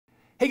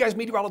Hey guys,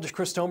 Meteorologist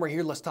Chris Tomer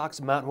here. Let's talk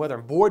some mountain weather.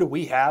 And boy, do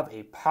we have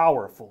a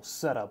powerful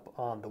setup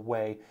on the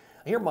way.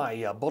 Here are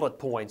my bullet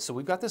points. So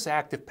we've got this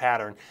active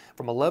pattern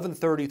from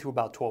 11:30 through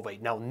about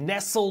 12:08. Now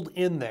nestled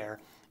in there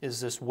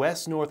is this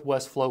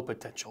west-northwest flow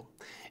potential.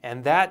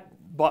 And that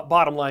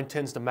bottom line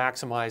tends to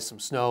maximize some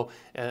snow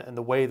and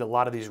the way that a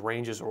lot of these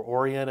ranges are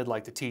oriented,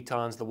 like the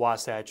Tetons, the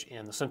Wasatch,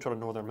 and the central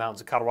and northern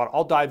mountains of Colorado.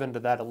 I'll dive into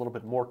that a little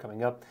bit more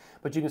coming up.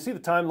 But you can see the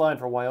timeline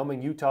for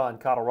Wyoming, Utah, and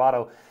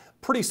Colorado.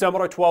 Pretty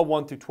similar,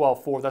 12-1 through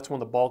 12-4. That's when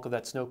the bulk of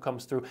that snow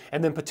comes through.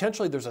 And then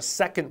potentially there's a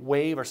second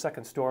wave or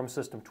second storm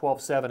system,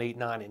 12-7, 8,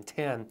 9, and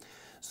 10.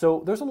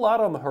 So there's a lot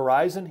on the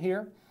horizon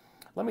here.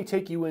 Let me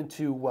take you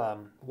into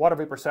water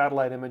vapor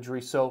satellite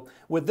imagery. So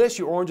with this,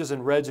 your oranges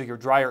and reds are your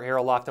drier air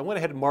aloft. I went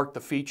ahead and marked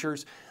the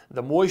features.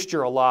 The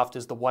moisture aloft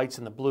is the whites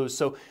and the blues.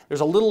 So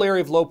there's a little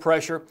area of low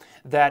pressure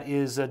that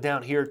is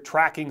down here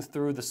tracking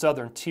through the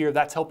southern tier.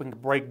 That's helping to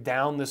break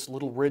down this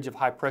little ridge of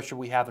high pressure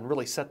we have and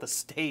really set the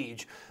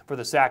stage for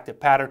this active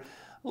pattern.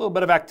 A little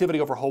bit of activity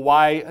over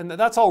Hawaii, and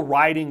that's all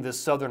riding this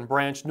southern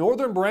branch.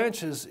 Northern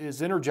branch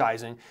is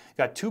energizing.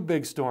 Got two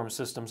big storm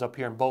systems up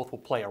here, and both will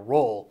play a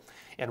role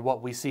in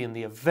what we see in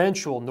the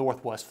eventual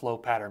northwest flow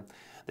pattern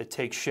that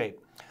takes shape.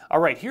 All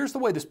right, here's the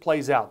way this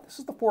plays out. This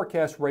is the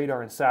forecast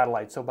radar and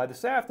satellite. So by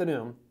this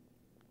afternoon,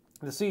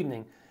 this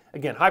evening,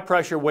 again, high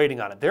pressure waiting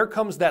on it. There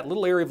comes that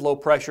little area of low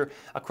pressure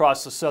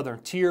across the southern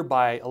tier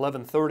by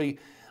 11:30.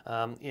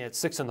 At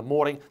 6 in the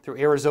morning through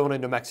Arizona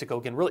and New Mexico,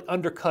 again, really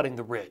undercutting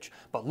the ridge.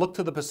 But look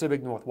to the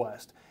Pacific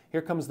Northwest.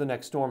 Here comes the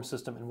next storm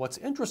system. And what's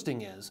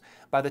interesting is,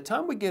 by the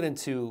time we get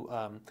into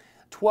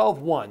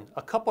 12-1,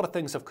 a couple of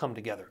things have come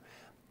together.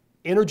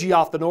 Energy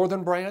off the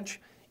northern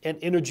branch and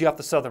energy off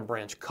the southern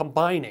branch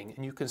combining,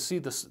 and you can see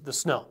the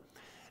snow.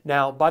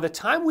 Now, by the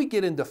time we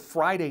get into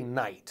Friday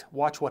night,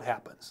 watch what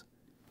happens.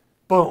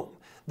 Boom.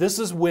 This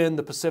is when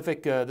the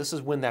Pacific, this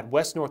is when that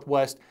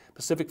west-northwest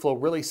Pacific flow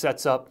really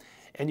sets up.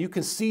 And you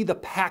can see the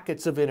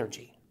packets of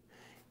energy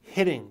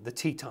hitting the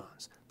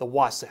Tetons, the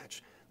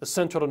Wasatch, the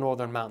central and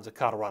northern mountains of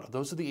Colorado.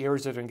 Those are the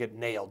areas that are going to get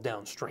nailed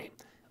downstream.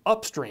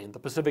 Upstream, the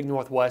Pacific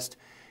Northwest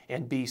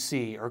and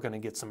BC are going to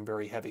get some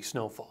very heavy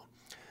snowfall.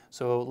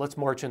 So let's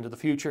march into the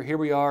future. Here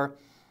we are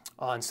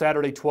on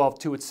Saturday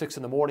 12-2 at 6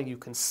 in the morning. You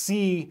can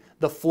see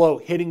the flow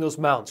hitting those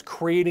mountains,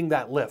 creating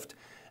that lift,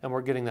 and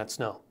we're getting that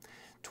snow.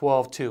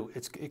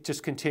 12-2, it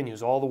just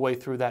continues all the way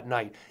through that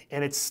night.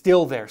 And it's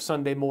still there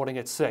Sunday morning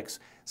at 6,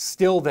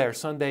 still there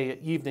Sunday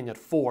evening at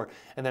 4,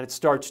 and then it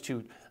starts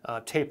to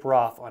taper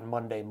off on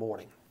Monday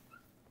morning.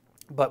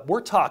 But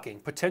we're talking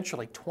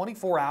potentially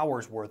 24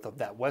 hours worth of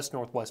that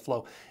west-northwest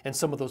flow in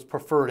some of those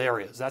preferred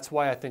areas. That's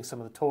why I think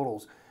some of the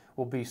totals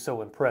will be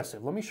so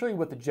impressive. Let me show you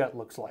what the jet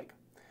looks like.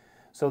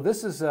 So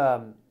this is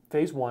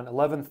phase 1,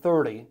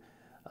 11:30.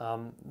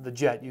 The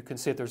jet, you can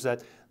see it, there's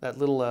that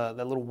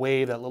little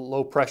wave, that little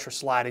low pressure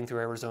sliding through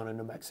Arizona and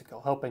New Mexico,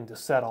 helping to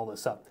set all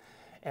this up.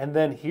 And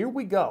then here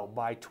we go,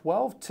 by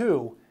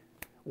 12-2,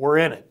 we're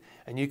in it.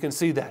 And you can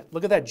see that.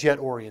 Look at that jet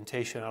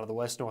orientation out of the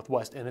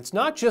west-northwest. And it's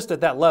not just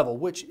at that level,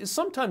 which is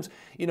sometimes,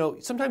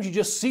 sometimes you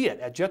just see it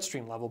at jet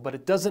stream level, but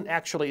it doesn't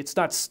actually, it's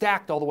not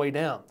stacked all the way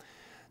down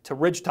to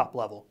ridgetop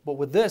level. But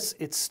with this,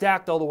 it's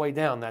stacked all the way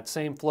down, that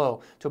same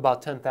flow, to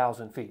about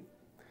 10,000 feet.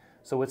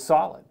 So it's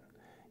solid.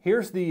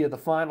 Here's the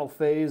final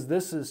phase.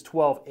 This is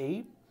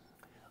 12-8.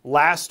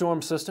 Last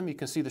storm system, you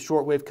can see the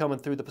short wave coming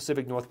through the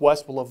Pacific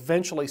Northwest will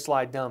eventually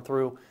slide down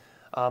through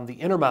the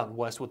Intermountain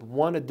West with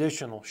one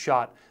additional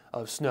shot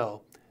of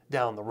snow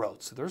down the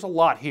road. So there's a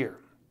lot here.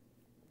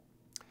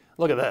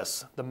 Look at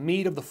this, the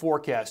meat of the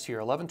forecast here,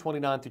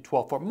 11:29 through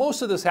 12:4.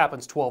 Most of this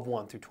happens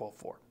 12-1 through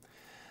 12-4.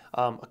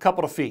 A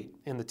couple of feet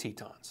in the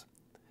Tetons.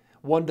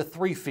 1 to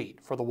 3 feet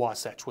for the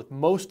Wasatch, with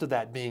most of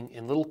that being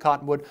in Little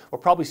Cottonwood.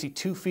 We'll probably see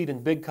 2 feet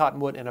in Big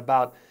Cottonwood and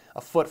about a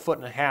foot, foot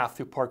and a half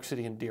through Park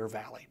City and Deer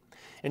Valley.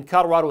 In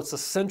Colorado, it's the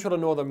central and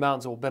northern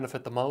mountains that will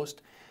benefit the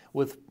most,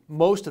 with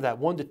most of that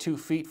 1 to 2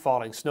 feet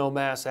falling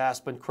Snowmass,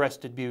 Aspen,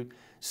 Crested Butte,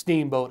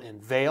 Steamboat,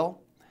 and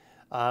Vail,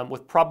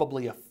 with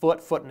probably a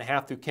foot, foot and a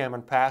half through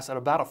Cameron Pass, and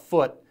about a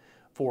foot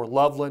for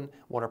Loveland,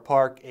 Winter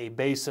Park, A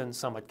Basin,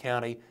 Summit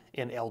County,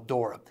 and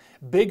Eldora.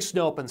 Big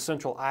snow up in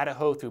central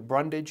Idaho through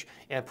Brundage,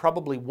 and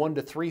probably 1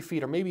 to 3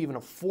 feet or maybe even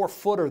a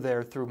 4-footer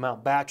there through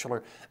Mount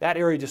Bachelor. That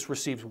area just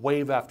receives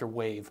wave after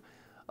wave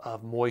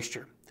of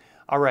moisture.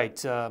 All right,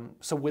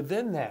 so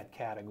within that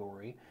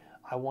category,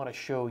 I want to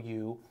show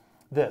you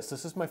this.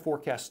 This is my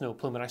forecast snow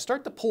plume, and I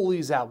start to pull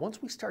these out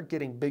once we start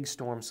getting big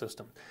storm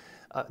system.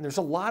 There's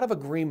a lot of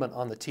agreement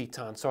on the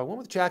Teton, so I went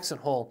with Jackson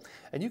Hole,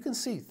 and you can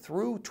see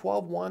through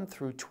 12-1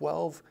 through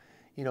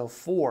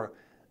 12-4,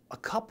 a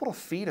couple of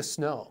feet of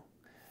snow,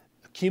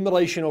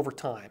 accumulation over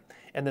time,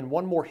 and then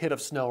one more hit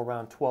of snow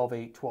around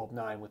 12-8,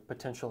 12-9 with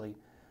potentially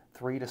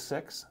 3 to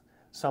 6,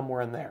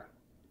 somewhere in there.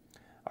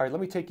 All right,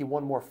 let me take you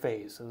one more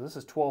phase. So this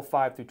is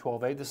 12-5 through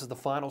 12-8. This is the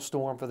final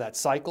storm for that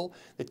cycle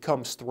that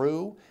comes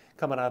through,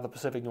 coming out of the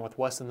Pacific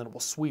Northwest, and then it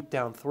will sweep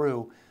down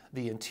through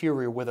the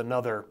interior with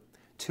another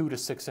 2 to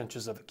 6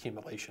 inches of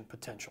accumulation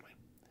potentially.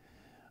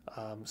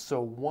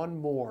 So one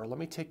more. Let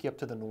me take you up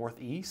to the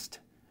northeast.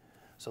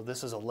 So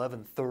this is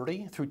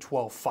 11:30 through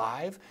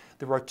 12:05.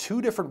 There are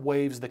two different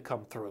waves that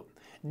come through.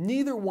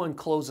 Neither one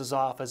closes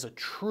off as a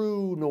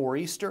true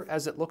nor'easter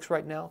as it looks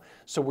right now.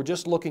 So we're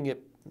just looking at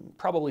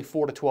probably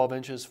 4 to 12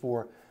 inches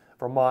for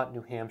Vermont,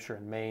 New Hampshire,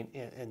 and Maine,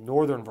 and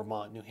northern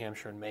Vermont, New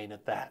Hampshire, and Maine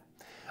at that.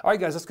 All right,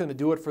 guys, that's going to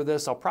do it for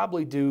this. I'll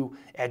probably do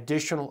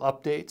additional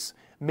updates,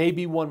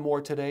 maybe one more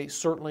today,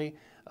 certainly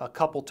a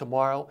couple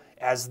tomorrow,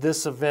 as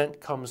this event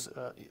comes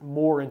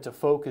more into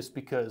focus,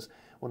 because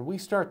when we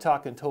start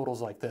talking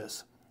totals like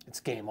this, it's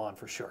game on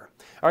for sure.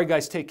 All right,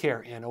 guys, take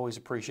care, and always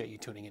appreciate you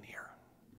tuning in here.